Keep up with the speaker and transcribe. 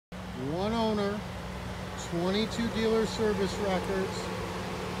22 dealer service records,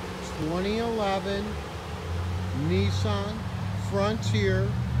 2011 Nissan Frontier.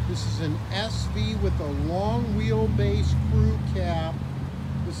 This is an SV with a long wheelbase crew cab.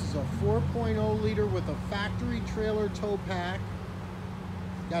 This is a 4.0 liter with a factory trailer tow pack.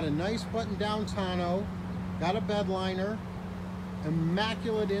 Got a nice button down tonneau. Got a bed liner.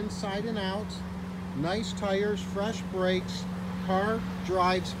 Immaculate inside and out. Nice tires, fresh brakes. Car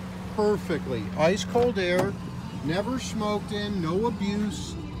drives perfectly. Ice cold air. Never smoked in, no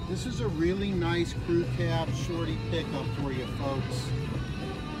abuse. This is a really nice crew cab shorty pickup for you folks.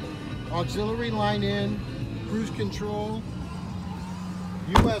 Auxiliary line in, cruise control,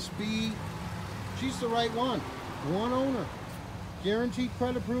 USB. She's the right one. One owner. Guaranteed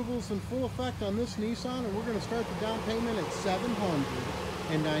credit approvals in full effect on this Nissan, and we're going to start the down payment at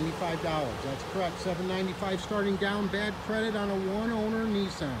 $795. That's correct, $795 starting down, bad credit on a one owner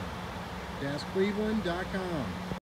Nissan. DasCleveland.com.